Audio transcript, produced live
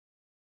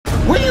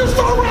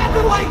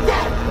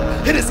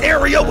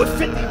area with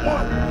 51.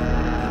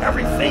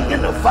 Everything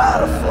in the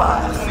Vada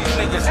flies. These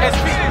niggas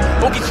SP,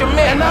 go get your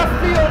man. And I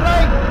feel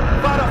like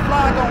Vada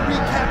fly gonna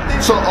recap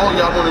this. So all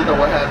y'all really know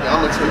what happened.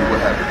 I'm gonna tell you what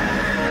happened.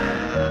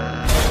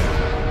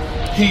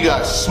 He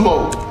got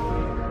smoked.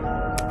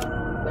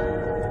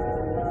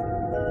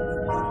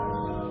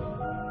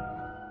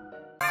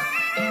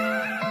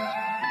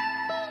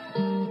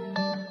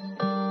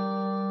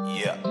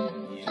 Yeah.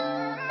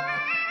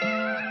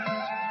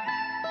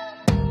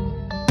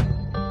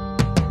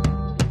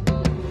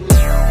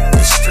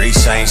 The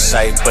streets ain't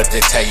safe, but they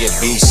tell you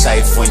be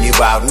safe when you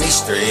out in these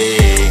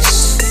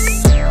streets.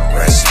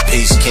 Rest in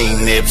peace,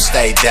 King Nip,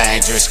 stay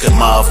dangerous, cause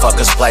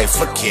motherfuckers play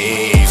for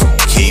keeps.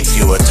 Keep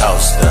you a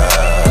toaster.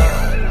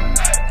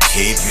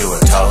 Keep you a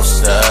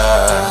toaster.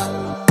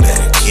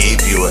 Better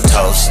keep you a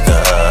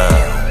toaster.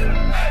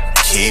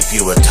 Keep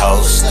you a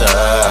toaster.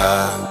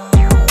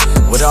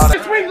 With all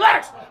Just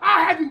relax.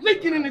 I have you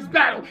leaking in this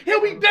battle.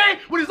 He'll be dead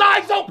with his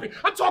eyes open.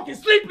 I'm talking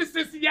sleepless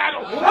in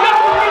Seattle.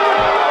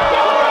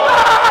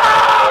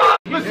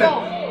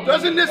 Listen,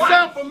 doesn't this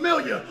sound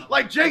familiar?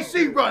 Like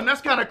JC Run,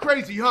 that's kind of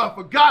crazy, huh?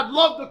 For God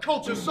loved the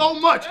culture so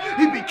much,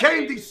 he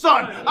became the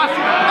son. I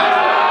see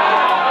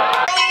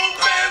the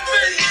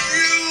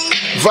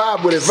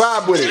Vibe with it,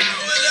 vibe with it.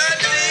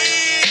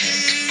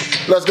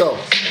 Let's go.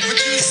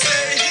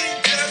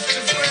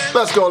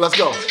 Let's go, let's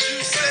go.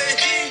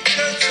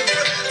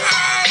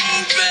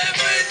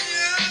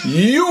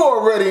 You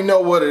already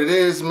know what it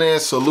is, man.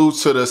 Salute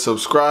to the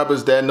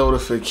subscribers, that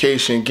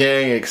notification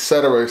gang,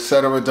 etc.,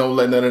 etc. Don't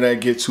let none of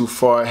that get too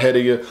far ahead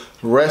of you.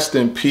 Rest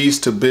in peace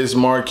to Biz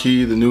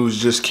Markie. The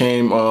news just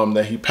came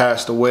that he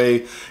passed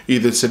away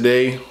either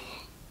today,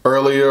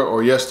 earlier,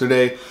 or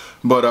yesterday.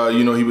 But,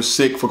 you know, he was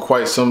sick for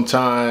quite some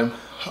time.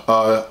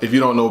 If you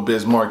don't know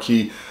Biz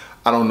Markie,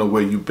 I don't know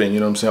where you've been. You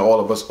know what I'm saying? All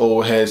of us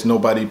old heads,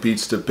 nobody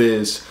beats the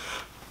Biz.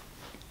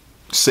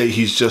 Say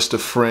he's just a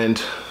friend.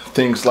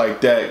 Things like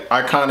that.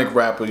 Iconic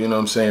rapper, you know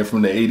what I'm saying,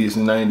 from the 80s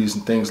and 90s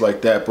and things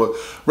like that. But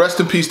rest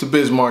in peace to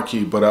Biz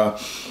Markie. But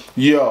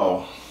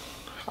yo,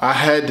 I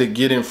had to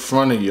get in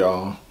front of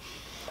y'all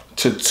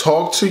to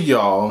talk to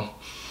y'all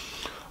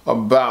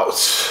about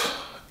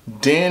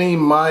Danny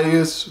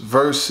Myers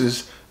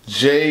versus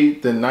Jay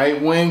the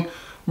Nitewing.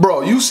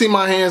 Bro, you see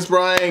my hands,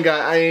 bro. I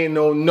ain't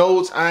no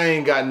notes. I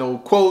ain't got no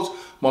quotes.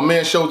 My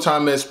man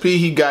Showtime SP,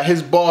 he got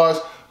his bars.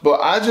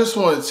 But I just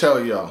want to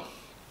tell y'all,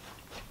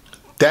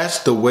 that's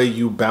the way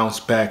you bounce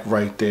back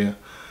right there.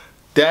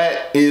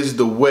 That is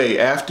the way.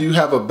 After you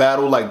have a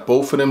battle like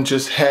both of them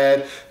just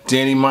had,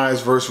 Danny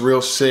Myers versus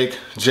Real Sick,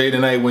 Jay the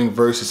Nitewing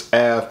versus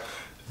Av,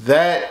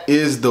 that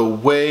is the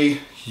way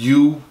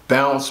you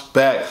bounce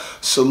back.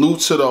 Salute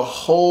to the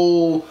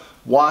whole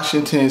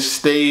Washington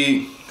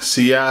State,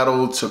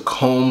 Seattle,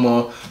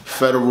 Tacoma,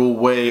 Federal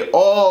Way,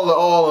 all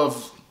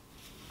of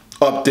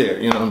up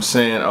there, you know what I'm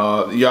saying?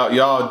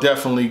 Y'all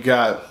definitely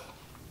got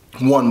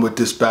one with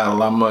this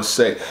battle, I must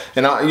say.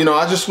 And I'm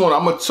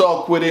gonna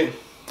talk with it.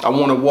 I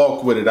want to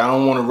walk with it. I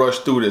don't want to rush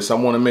through this. I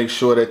want to make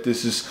sure that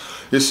this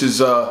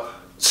is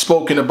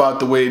spoken about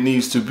the way it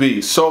needs to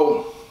be.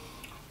 So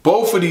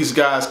both of these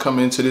guys come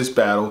into this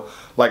battle,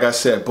 like I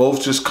said,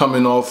 both just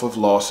coming off of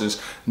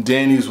losses.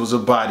 Danny's was a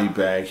body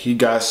bag. He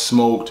got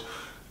smoked.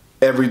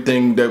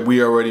 Everything that we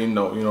already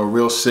know, you know,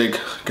 Real Sick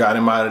got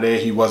him out of there.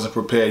 He wasn't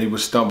prepared. He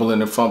was stumbling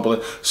and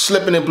fumbling,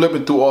 slipping and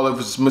blipping through all of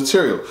his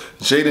material.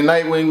 Jay the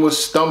Nitewing was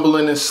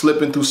stumbling and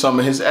slipping through some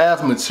of his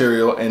Av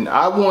material, and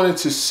I wanted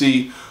to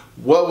see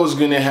what was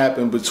going to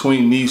happen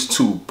between these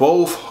two.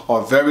 Both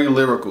are very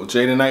lyrical.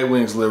 Jay the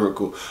Nitewing's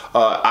lyrical.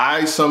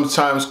 I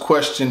sometimes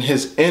question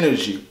his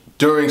energy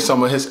during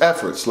some of his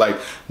efforts, like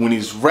when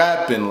he's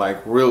rapping, like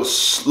real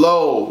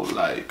slow,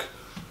 like,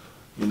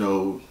 you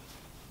know,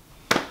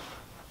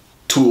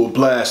 tool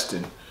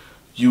blasting,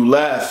 you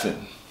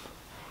laughing.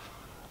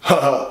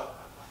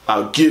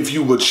 I'll give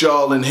you what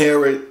y'all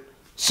inherit.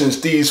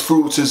 Since these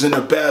fruits is in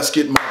a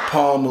basket, my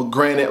palm will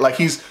grant it. Like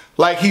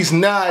he's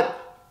not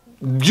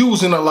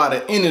using a lot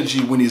of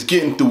energy when he's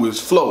getting through his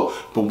flow.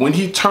 But when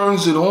he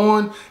turns it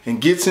on and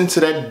gets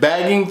into that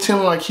bagging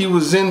tim like he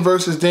was in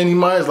versus Danny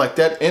Myers, like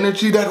that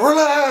energy, that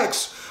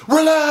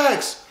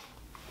relax,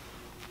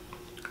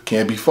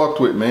 can't be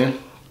fucked with, man.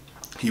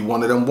 He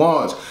one of them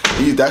ones.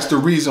 That's the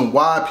reason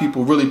why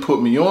people really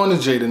put me on to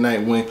Jay the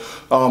Nitewing.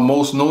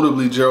 Most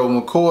notably Gerald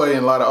McCoy and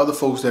a lot of other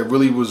folks that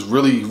really was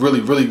really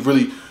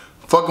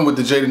fucking with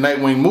the Jay the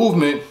Nitewing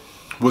movement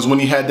was when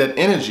he had that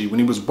energy, when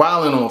he was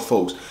wilding on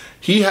folks.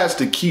 He has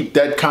to keep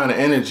that kind of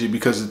energy,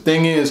 because the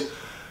thing is,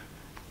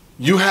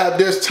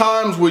 there's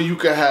times where you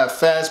can have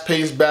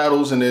fast-paced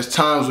battles and there's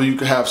times where you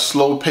can have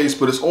slow pace,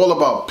 but it's all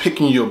about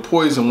picking your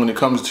poison when it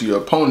comes to your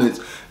opponents.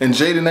 And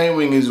Jay the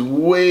Nitewing is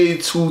way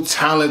too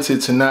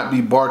talented to not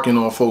be barking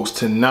on folks,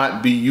 to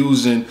not be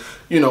using,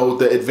 you know,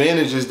 the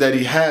advantages that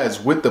he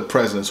has with the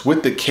presence,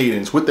 with the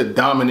cadence, with the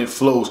dominant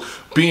flows,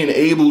 being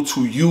able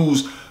to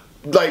use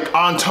like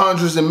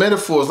entendres and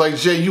metaphors. Like,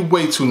 Jay, you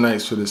way too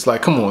nice for this.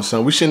 Like, come on,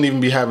 son. We shouldn't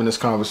even be having this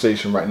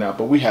conversation right now,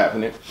 but we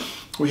having it.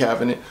 We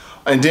having it.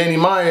 And Danny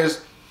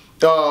Myers,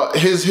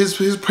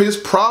 his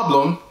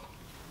problem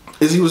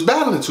is he was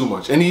battling too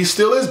much. And he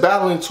still is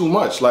battling too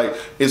much. Like,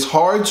 it's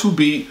hard to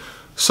beat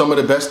some of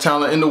the best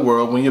talent in the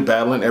world when you're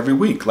battling every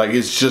week. Like,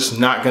 it's just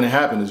not going to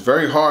happen. It's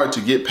very hard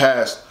to get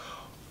past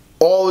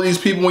all of these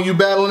people when you're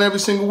battling every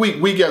single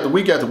week, week after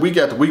week after week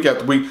after week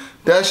after week.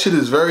 That shit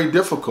is very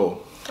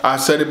difficult. I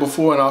said it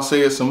before and I'll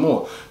say it some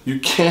more. You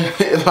can't,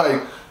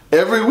 like,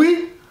 every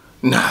week?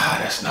 Nah,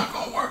 that's not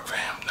going to work,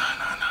 fam. Nah.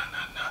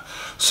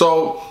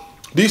 So,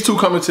 these two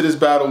come into this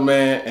battle,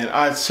 man, and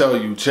I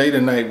tell you, Jay the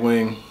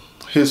Nitewing,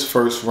 his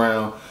first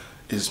round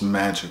is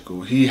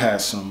magical. He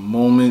had some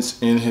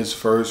moments in his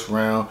first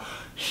round.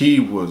 He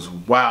was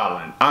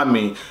wilding. I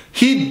mean,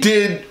 he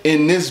did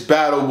in this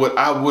battle what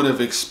I would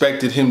have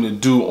expected him to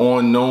do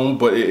on Gnome,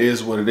 but it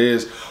is what it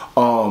is.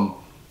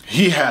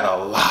 He had a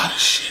lot of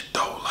shit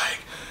though. Like,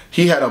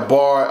 he had a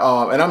bar,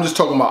 and I'm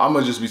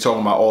gonna just be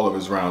talking about all of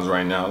his rounds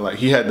right now. Like,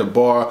 he had the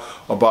bar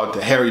about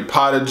the Harry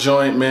Potter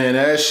joint, man.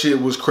 That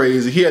shit was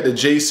crazy. He had the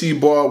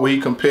JC bar where he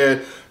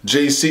compared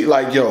JC,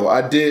 like, yo,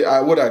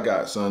 what I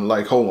got, son?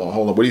 Like, hold on.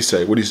 What'd he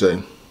say?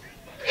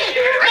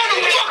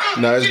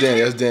 Nah, that's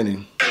Danny.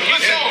 Doesn't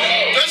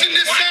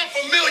this sound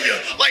familiar?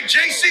 Like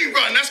JC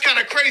run, that's kind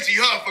of crazy,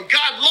 huh? For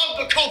God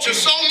loved the culture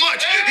so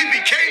much, he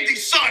became the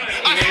son.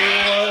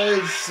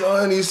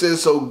 Son, he said,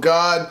 so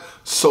God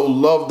so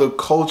loved the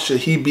culture,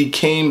 he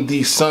became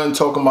the son,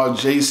 talking about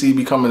JC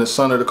becoming the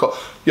son of the culture.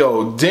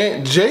 Yo,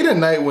 Jay the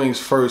Nitewing's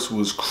first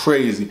was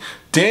crazy.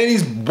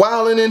 Danny's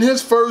wilding in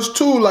his first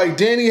too. Like,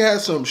 Danny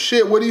had some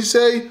shit. What'd he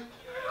say?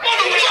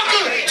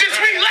 Motherfucker, just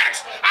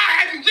relax. I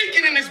have you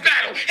leaking in this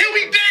battle. He'll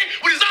be dead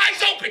with his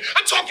eyes open.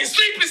 I'm talking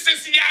sleepless in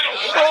Seattle.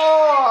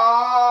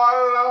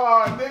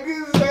 Oh,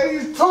 niggas say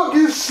he's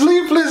talking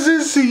sleepless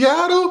in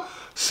Seattle.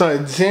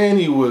 Son,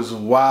 Danny was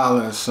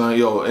wilding, son.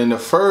 Yo, in the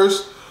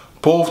first,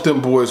 both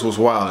them boys was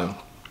wilding.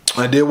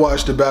 I did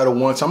watch the battle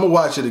once. I'm gonna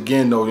watch it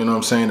again though, you know what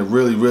I'm saying, to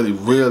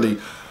really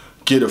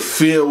get a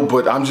feel.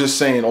 But I'm just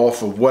saying,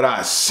 off of what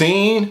I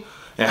seen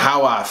and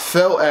how I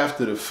felt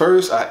after the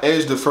first, I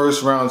edged the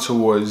first round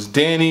towards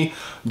Danny.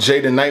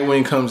 Jay the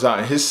Nitewing comes out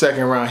in his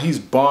second round. He's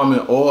bombing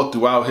all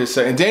throughout his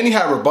second. And Danny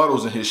had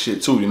rebuttals in his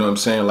shit too, you know what I'm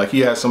saying? Like,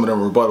 he had some of them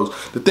rebuttals.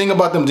 The thing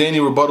about them Danny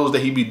rebuttals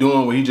that he be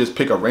doing, where he just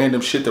pick a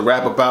random shit to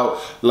rap about,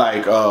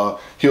 like,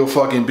 he'll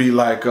fucking be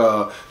like,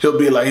 he'll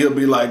be like,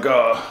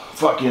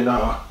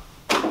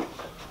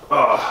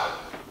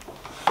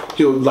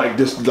 he'll like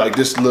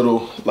this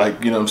little,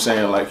 like, you know what I'm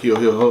saying, like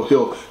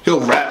he'll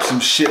rap some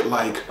shit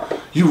like,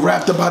 you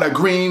rapped about a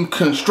green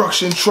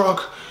construction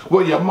truck,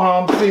 will your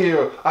mom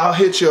fear? I'll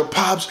hit your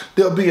pops,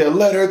 there'll be a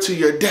letter to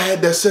your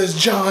dad that says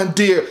John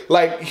Deere.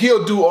 Like,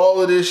 he'll do all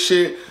of this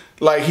shit.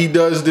 Like, he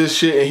does this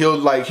shit, and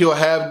he'll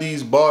have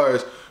these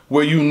bars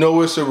where you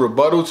know it's a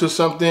rebuttal to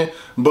something,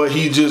 but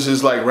he just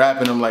is like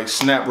rapping them like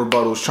snap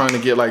rebuttals, trying to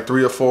get like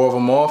 3 or 4 of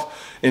them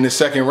off. In the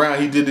second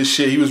round, he did this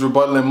shit. He was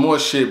rebuttaling more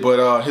shit,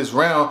 but his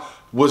round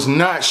was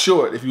not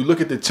short. If you look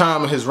at the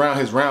time of his round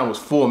was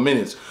 4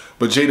 minutes.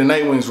 But Jay the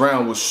Nitewing's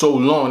round was so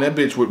long. That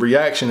bitch with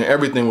reaction and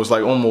everything was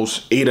like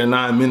almost 8 or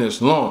 9 minutes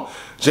long.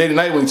 Jay the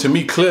Nitewing, to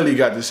me, clearly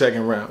got the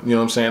second round. You know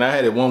what I'm saying? I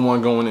had it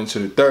 1-1 going into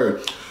the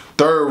third.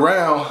 Third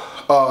round,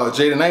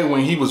 Jay the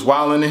Nitewing, he was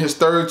wilding in his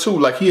third too.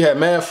 Like, he had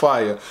mad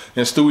fire.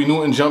 And Stewie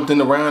Newton jumped in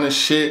the round and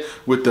shit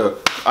with the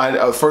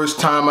first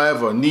time I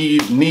ever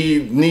need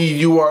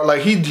you are,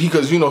 like,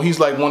 because, you know, he's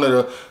like one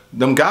of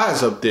them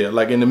guys up there,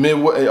 like in the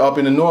Midwest, up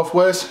in the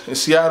Northwest, in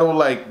Seattle.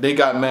 Like, they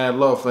got mad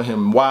love for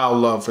him, wild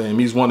love for him.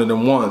 He's one of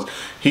them ones.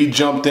 He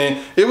jumped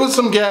in. It was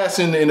some gas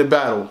in the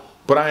battle,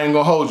 but I ain't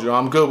gonna hold you.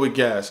 I'm good with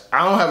gas.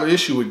 I don't have an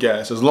issue with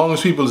gas. As long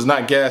as people is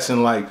not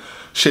gassing like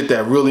shit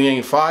that really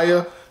ain't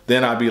fire,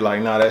 then I'd be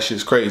like, nah, that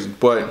shit's crazy.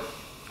 But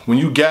when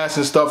you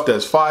gassing stuff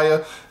that's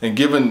fire and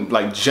giving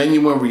like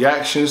genuine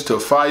reactions to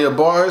fire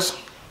bars,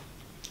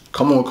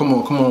 come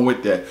on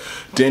with that.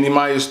 Danny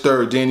Myers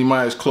third. Danny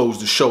Myers closed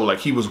the show. Like,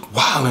 he was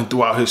wilding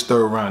throughout his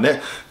third round.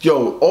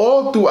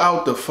 All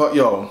throughout the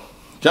y'all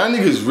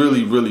niggas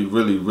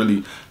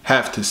really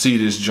have to see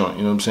this joint.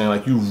 You know what I'm saying?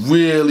 Like, you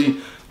really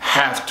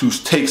have to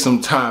take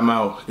some time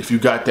out if you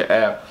got the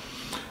app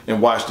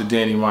and watch the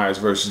Danny Myers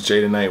versus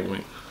Jay the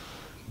Nitewing.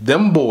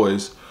 Them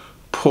boys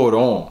put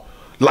on.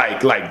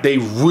 Like they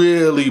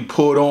really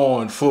put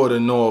on for the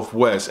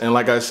Northwest. And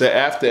like I said,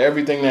 after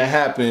everything that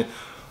happened,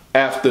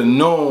 after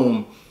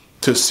Gnome,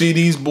 to see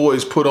these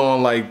boys put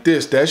on like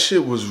this, that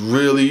shit was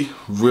really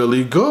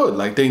good.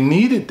 Like, they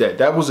needed that.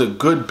 That was a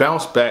good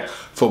bounce back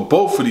for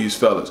both of these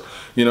fellas.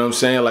 You know what I'm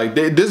saying? Like,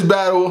 this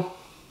battle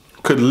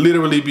could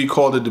literally be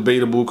called a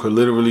debatable, could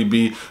literally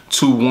be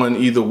 2-1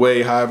 either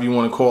way, however you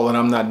want to call it.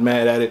 I'm not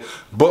mad at it.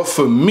 But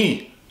for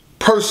me,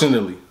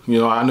 personally, you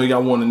know, I know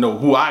y'all want to know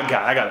who I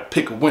got. I got to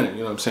pick a winner. You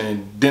know what I'm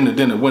saying?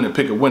 Dinner, winner,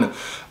 pick a winner.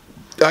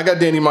 I got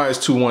Danny Myers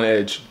 2-1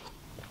 edge.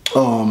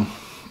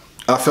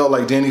 I felt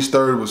like Danny's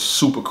third was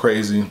super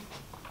crazy.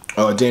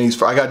 I got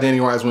Danny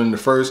Myers winning the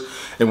first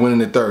and winning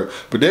the third.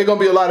 But there are going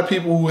to be a lot of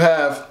people who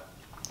have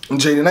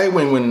Jay the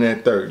Nitewing winning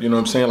that third. You know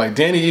what I'm saying? Like,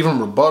 Danny even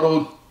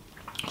rebutted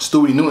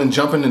Stewie Newton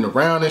jumping in the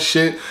round and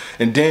shit.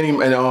 And Danny,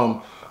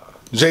 and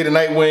Jay the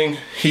Nitewing,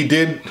 he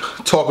did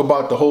talk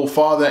about the whole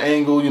father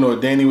angle, you know,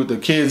 Danny with the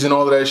kids and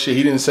all of that shit.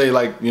 He didn't say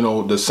like, you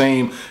know, the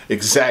same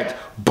exact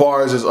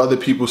bars as other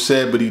people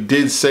said, but he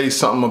did say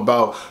something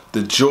about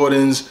the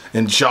Jordans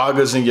and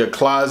joggers in your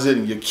closet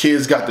and your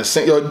kids got the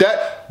same, yo,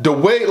 that, the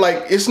way,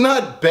 like, it's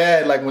not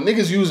bad. Like when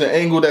niggas use an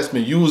angle that's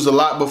been used a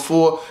lot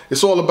before,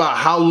 it's all about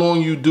how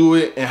long you do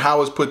it and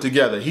how it's put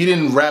together. He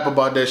didn't rap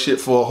about that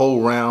shit for a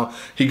whole round.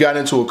 He got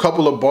into a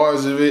couple of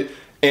bars of it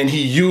and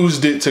he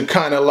used it to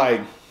kind of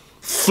like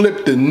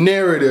flip the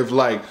narrative,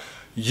 like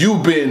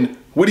you've been,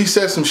 what he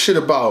said some shit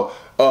about,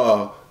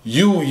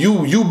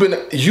 you've been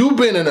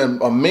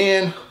a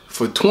man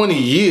for 20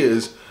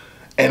 years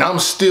and I'm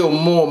still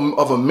more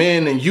of a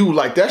man than you.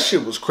 Like that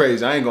shit was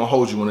crazy. I ain't gonna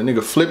hold you when a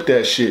nigga flipped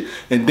that shit.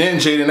 And then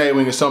Jay the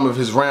Nitewing in some of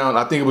his round,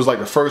 I think it was like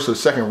the first or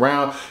second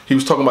round, he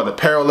was talking about the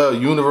parallel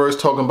universe,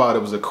 talking about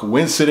it was a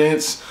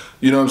coincidence.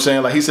 You know what I'm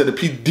saying? Like he said,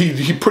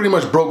 he pretty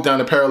much broke down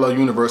the parallel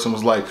universe and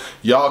was like,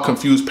 y'all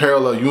confuse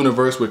parallel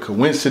universe with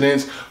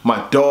coincidence.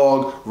 My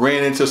dog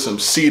ran into some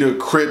cedar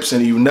crips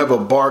and you never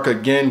bark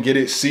again. Get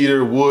it?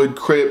 Cedar, wood,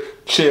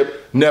 crip,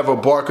 chip, never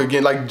bark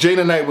again. Like Jay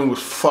the Nitewing was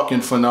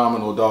fucking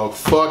phenomenal, dog.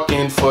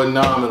 Fucking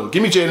phenomenal.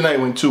 Give me Jay the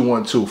Nitewing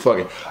 2-1-2. Fuck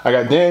it. I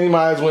got Danny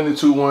Myers winning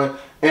 2-1.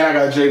 And I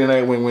got Jay the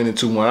Nitewing winning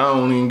 2-1. I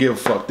don't even give a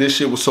fuck. This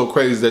shit was so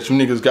crazy that you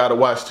niggas gotta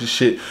watch this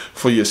shit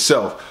for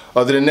yourself.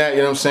 Other than that, you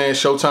know what I'm saying?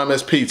 Showtime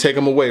SP, take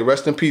him away.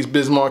 Rest in peace,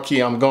 Biz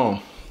Markie. I'm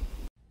gone.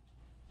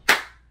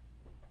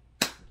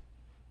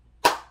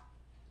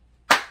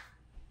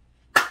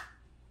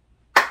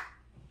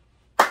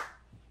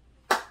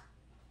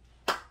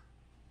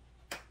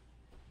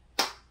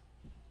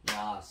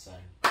 Nah, son.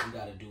 You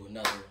gotta do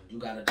another one. You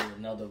gotta do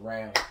another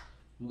round.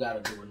 You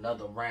gotta do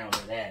another round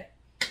of that.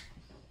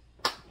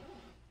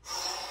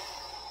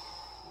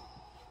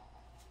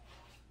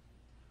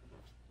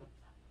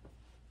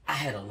 I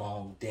had a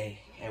long day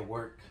at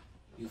work,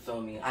 you feel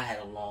me? I had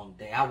a long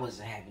day. I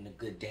wasn't having a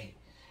good day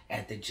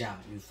at the job,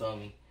 you feel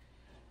me?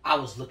 I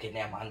was looking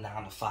at my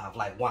 9 to 5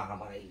 like, why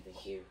am I even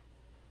here?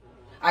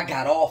 I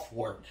got off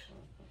work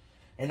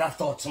and I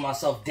thought to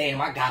myself, damn,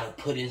 I gotta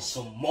put in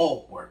some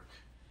more work.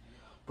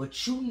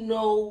 But you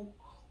know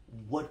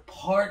what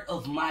part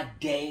of my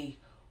day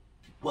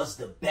was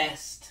the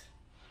best?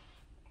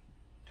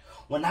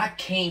 When I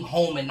came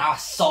home and I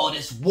saw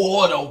this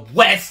War of the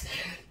West,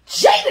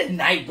 Jay the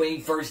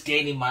Nitewing versus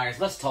Danny Myers.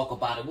 Let's talk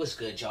about it. What's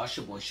good, y'all? It's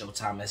your boy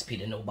Showtime SP,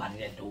 the nobody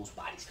that knows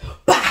bodies.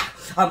 Bah!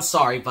 I'm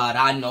sorry, Vada.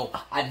 I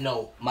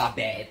know, my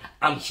bad.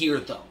 I'm here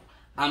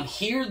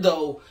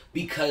though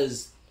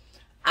because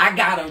I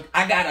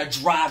gotta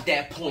drive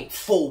that point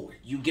forward.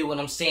 You get what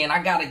I'm saying?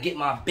 I gotta get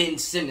my Ben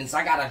Simmons.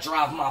 I gotta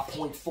drive my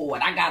point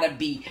forward. I gotta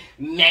be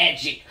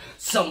Magic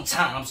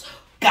sometimes.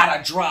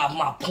 Gotta drive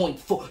my point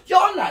forward.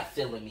 Y'all not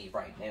feeling me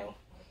right now.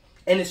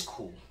 And it's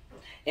cool.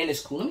 Let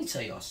me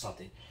tell y'all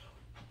something.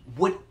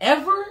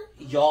 Whatever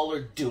y'all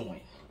are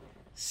doing,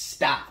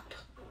 stop.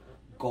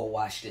 Go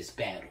watch this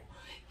battle.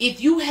 If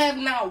you have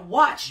not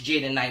watched Jay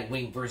the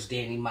Nitewing versus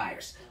Danny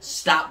Myers,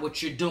 stop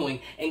what you're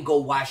doing and go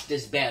watch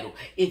this battle.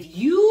 If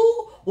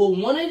you were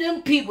one of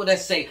them people that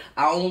say,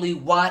 I only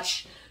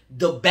watch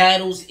the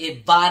battles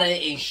if Vada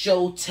and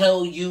Show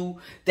tell you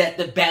that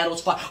the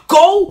battle's fine,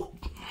 go!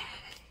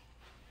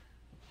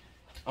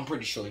 I'm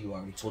pretty sure you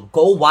already told him.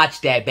 Go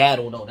watch that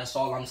battle, though. That's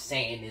all I'm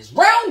saying is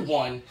round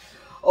 1.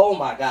 Oh,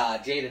 my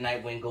God. Jay the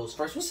Nitewing goes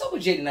first. What's up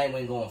with Jay the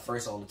Nitewing going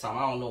first all the time?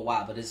 I don't know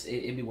why, but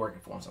it be working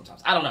for him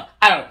sometimes. I don't know.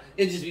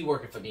 It just be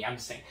working for me. I'm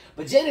just saying.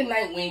 But Jay the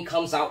Nitewing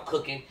comes out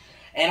cooking,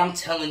 and I'm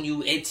telling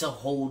you, it's a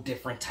whole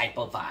different type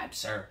of vibe,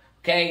 sir.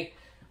 Okay?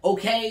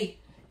 Okay?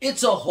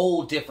 It's a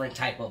whole different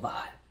type of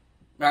vibe.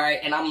 All right?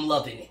 And I'm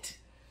loving it.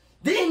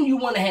 Then you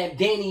want to have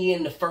Danny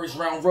in the first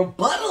round,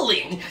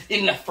 rebuttaling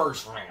in the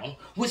first round,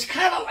 which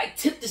kind of like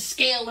tipped the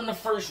scale in the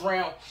first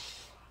round.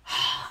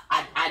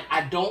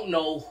 I don't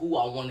know who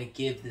I want to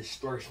give this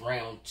first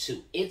round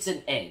to. It's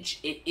an edge.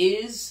 It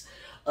is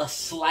a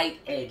slight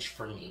edge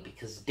for me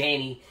because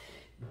Danny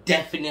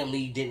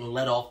definitely didn't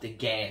let off the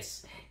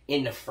gas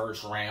in the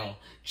first round.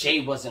 Jay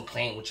wasn't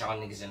playing with y'all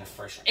niggas in the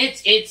first round.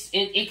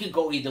 It could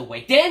go either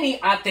way. Danny,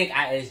 I think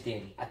I edged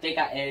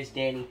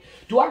Danny.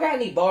 Do I got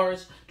any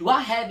bars? Do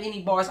I have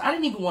any bars? I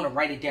didn't even want to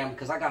write it down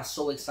because I got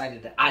so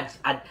excited that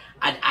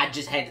I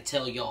just had to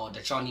tell y'all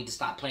that y'all need to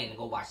stop playing and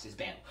go watch this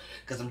battle.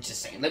 Because I'm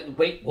just saying,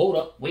 hold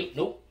up,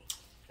 nope.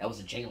 That was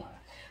a J line.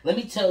 Let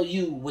me tell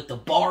you what the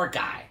bar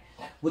guy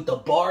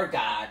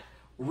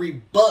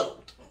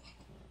rebutted.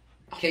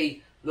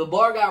 Okay, the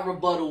bar guy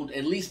rebutted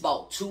at least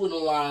about 2 of the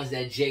lines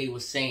that Jay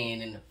was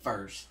saying in the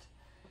first.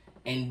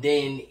 And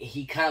then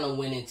he kind of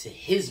went into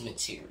his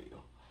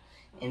material.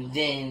 And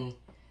then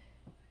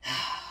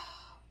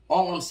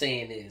all I'm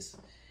saying is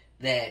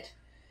that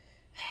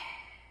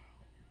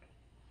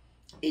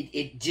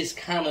it just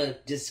kind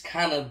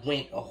of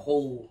went a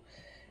whole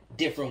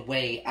different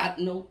way.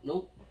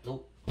 Nope.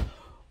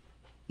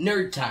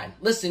 Nerd time.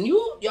 Listen,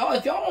 y'all,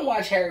 if y'all don't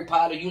watch Harry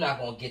Potter, you're not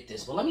gonna get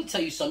this. But let me tell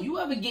you something. You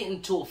ever get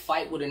into a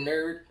fight with a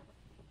nerd?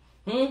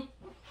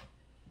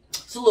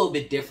 It's a little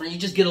bit different. You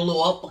just get a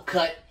little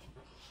uppercut.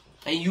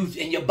 and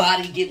your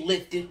body get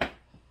lifted.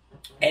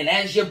 And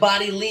as your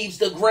body leaves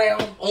the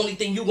ground, only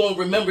thing you gonna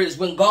remember is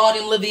when God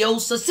and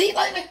Leviosa. See,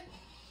 like,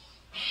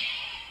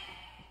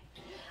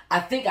 I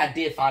think I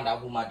did find out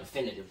who my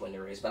definitive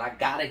winner is, but I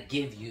gotta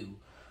give you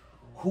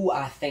who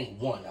I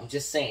think won. I'm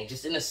just saying,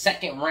 just in the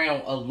second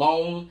round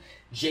alone,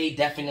 Jay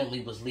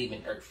definitely was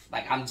leaving Earth.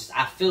 Like, I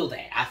feel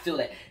that. I feel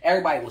that.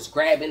 Everybody was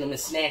grabbing him and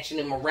snatching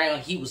him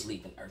around. He was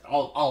leaving Earth.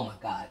 Oh my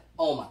God.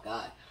 Oh my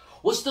God.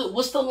 What's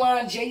the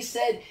line Jay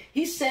said?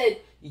 He said,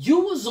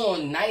 you was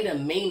on Night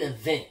of Main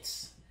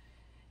Events,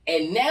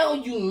 and now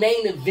you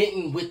main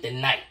eventing with the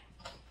Night.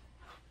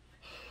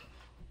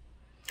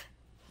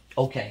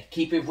 Okay,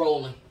 keep it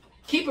rolling.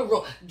 Keep it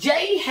rolling.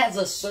 Jay has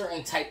a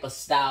certain type of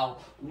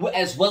style,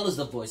 as well as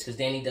the voice, because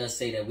Danny does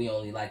say that we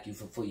only like you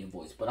for your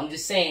voice. But I'm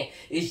just saying,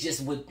 it's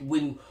just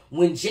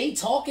when Jay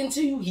talking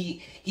to you,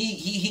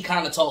 he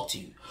kind of talk to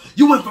you.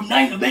 You went from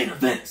Night of Main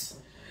Events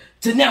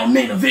to now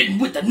main eventing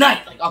with the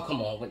Night. Like, oh,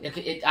 come on.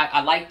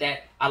 I like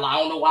that. I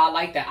don't know why I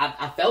like that.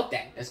 I felt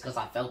that. That's because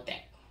I felt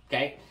that.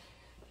 Okay?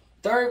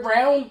 Third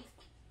round.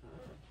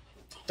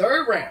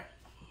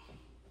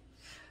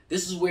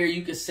 This is where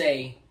you could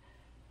say,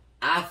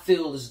 I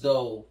feel as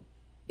though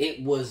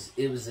it was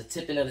a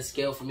tipping of the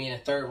scale for me in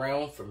the third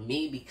round for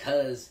me,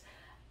 because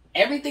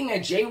everything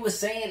that Jay was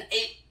saying,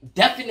 it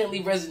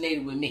definitely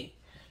resonated with me.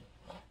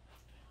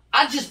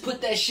 I just put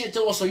that shit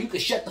on so you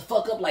could shut the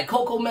fuck up like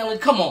Coco Melon.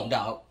 Come on,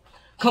 dog.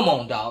 Come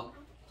on, dog.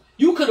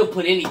 You could have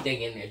put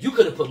anything in there. You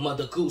could have put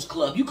Mother Goose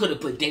Club. You could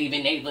have put Dave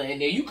and Ava in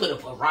there. You could have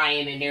put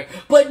Ryan in there.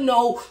 But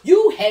no,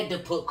 you had to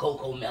put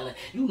Coco Melon.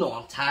 You know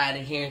I'm tired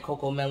of hearing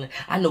Coco Melon.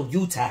 I know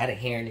you tired of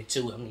hearing it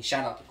too. I mean,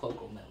 shout out to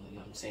Coco Melon. You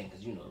know what I'm saying?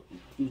 Because, you know,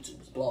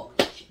 YouTube's blogs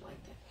and shit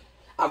like that.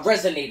 I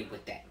resonated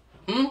with that.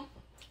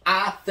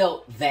 I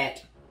felt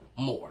that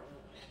more.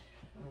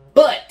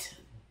 But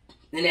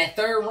in that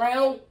third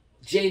round,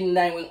 Jaden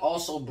Nitewing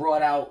also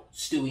brought out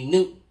Stewie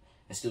Newton.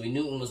 And Stewie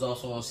Newton was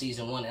also on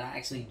season 1, and I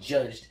actually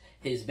judged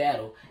his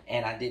battle,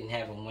 and I didn't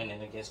have him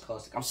winning against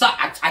Caustic. I'm sorry,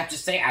 I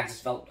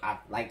just felt I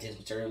liked his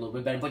material a little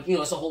bit better, but you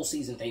know, it's a whole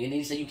season thing. And then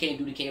he said you can't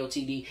do the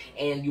KOTD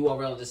and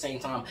URL at the same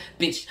time.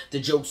 Bitch, the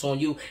joke's on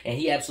you, and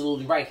he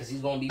absolutely right, because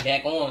he's going to be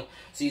back on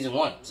season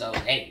 1. So,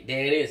 hey,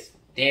 there it is.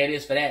 There it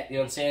is for that, you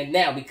know what I'm saying?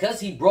 Now, because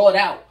he brought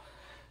out,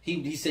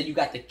 he said you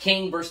got the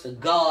king versus the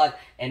god,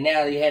 and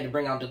now he had to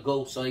bring out the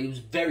GOAT, so it was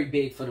very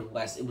big for the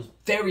West. It was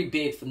very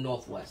big for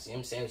Northwest, you know what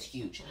I'm saying? It was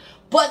huge.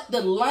 But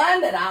the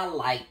line that I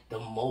liked the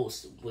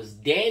most was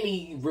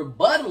Danny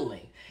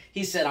rebuttaling.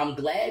 He said, I'm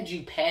glad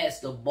you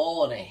passed the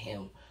ball to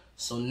him,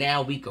 so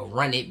now we can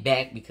run it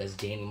back, because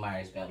Danny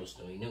Myers battled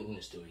Stewie Newton, and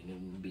Stewie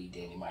Newton beat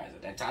Danny Myers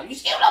at that time. You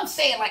see what I'm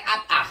saying? Like,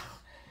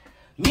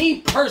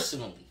 me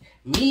personally,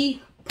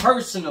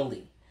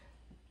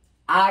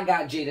 I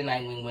got Jaden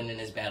Nitewing winning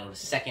this battle the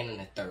second and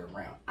the third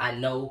round. I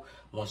know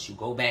once you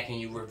go back and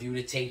you review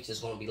the tapes,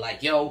 it's going to be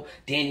like, yo,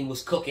 Danny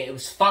was cooking. It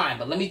was fine.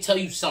 But let me tell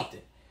you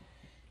something.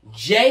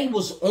 Jay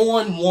was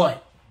on one.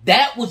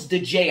 That was the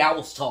Jay I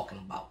was talking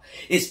about.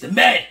 It's the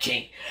Mad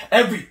King.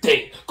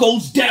 Everything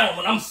goes down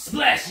when I'm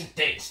smashing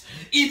things.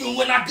 Even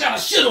when I got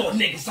a shit on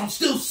niggas, I'm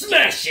still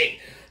smashing.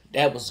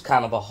 That was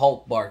kind of a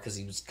Hulk bar because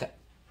he was...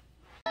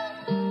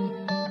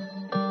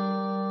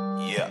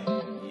 Yeah.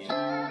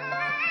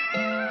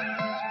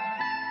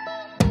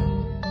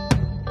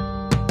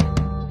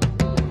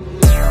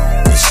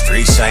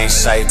 Streets ain't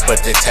safe,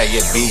 but they tell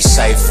you be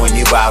safe when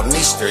you out in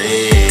these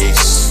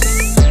streets.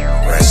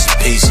 Rest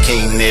in peace,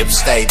 King Nip,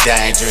 stay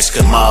dangerous,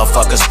 cause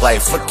motherfuckers play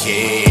for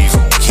keeps.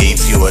 Keep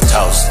you a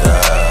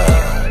toaster.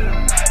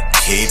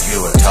 Keep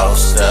you a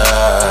toaster.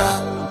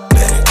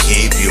 Better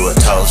keep you a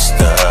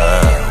toaster.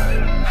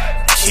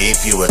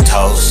 Keep you a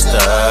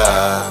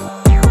toaster.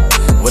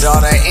 With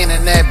all that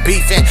internet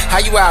beefing, how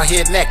you out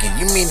here naked?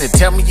 You mean to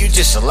tell me you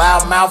just a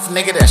loudmouth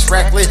nigga that's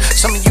reckless?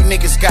 Some of you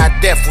niggas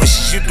got death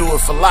wishes, you do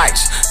it for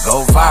likes.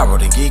 Go viral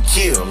to get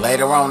killed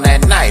later on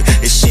that night.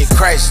 It's shit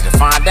crazy to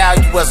find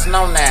out you wasn't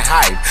on that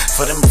hype.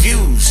 For them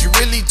views, you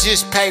really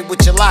just paid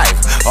with your life.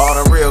 All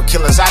the real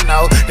killers I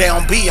know, they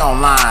don't be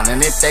online.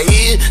 And if they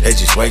is, they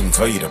just waiting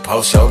for you to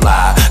post your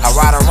live. I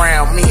ride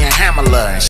around me and Hammerla and